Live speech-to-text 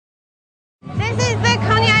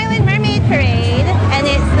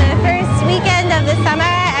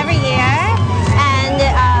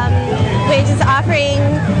bring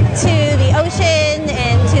to the ocean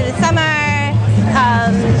and to the summer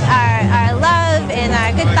our love and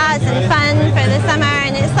our good thoughts and fun for the summer,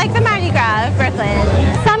 and it's like the Mardi Gras of Brooklyn.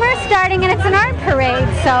 Summer's starting and it's an art parade,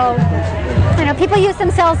 so you know, people use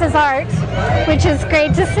themselves as art, which is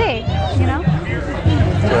great to see, you know?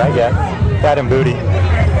 That's what I get. That and booty.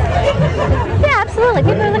 Yeah, absolutely.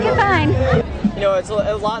 People are looking fine. You know, it's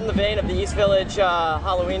a lot in the vein of the East Village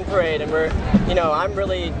Halloween parade, and I'm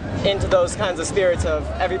really into those kinds of spirits of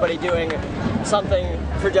everybody doing something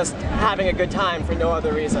for just having a good time for no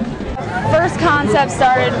other reason. First concept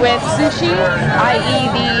started with sushi, i.e.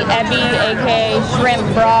 the ebi, aka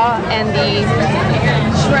shrimp bra, and the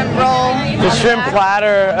shrimp roll. The shrimp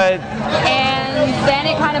platter. And then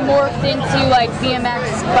it kind of morphed into like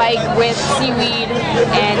BMX bike with seaweed,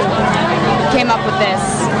 and came up with this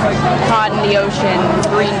caught in the ocean,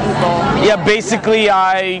 green people. Yeah, basically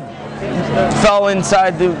I fell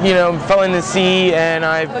inside fell in the sea, and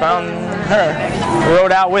I found her.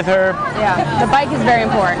 Rode out with her. Yeah, the bike is very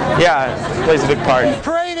important. Yeah, it plays a big part. The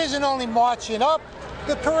parade isn't only marching up.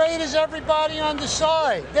 The parade is everybody on the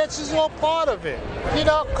side. This is all part of it. You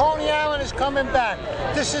know, Coney Island is coming back.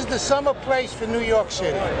 This is the summer place for New York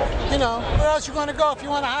City. You know, where else you going to go if you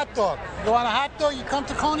want a hot dog? You want a hot dog, you come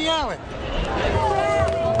to Coney Island.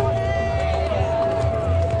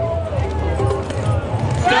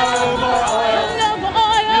 No more oil. No more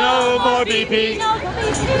oil. No more BP. No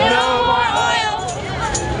more oil.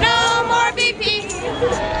 No more BP.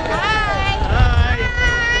 Hi. Hi.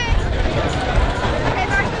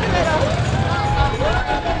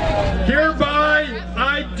 Hereby,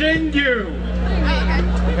 I ding you.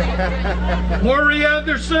 Laurie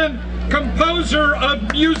Anderson, composer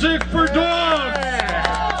of Music for Dogs.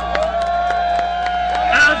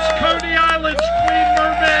 As Coney Island's Queen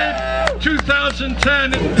Mermaid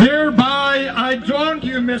 2010. Hereby, I don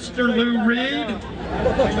you, Mr. Lou Reed.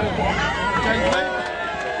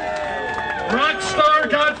 Rockstar,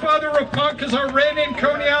 Godfather of Punk is our reigning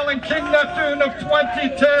Coney Island King Neptune of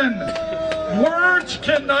 2010. Words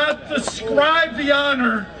cannot describe the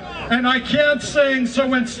honor, and I can't sing,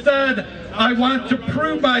 so instead I want to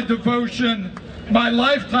prove my devotion, my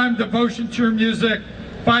lifetime devotion to your music,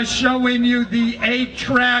 by showing you the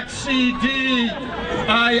 8-track CD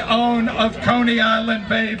I own of Coney Island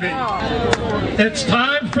Baby. It's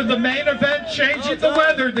time for the main event, Changing the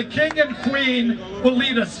Weather. The King and Queen will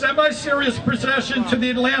lead a semi-serious procession to the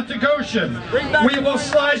Atlantic Ocean. We will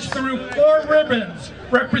slice through 4 ribbons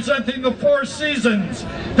representing the 4 seasons.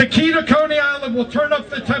 The key to Coney Island will turn up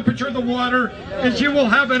the temperature of the water, as you will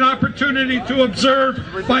have an opportunity to observe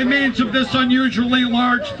by means of this unusually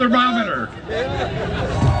large thermometer.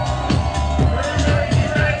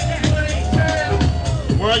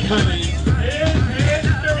 Right, honey.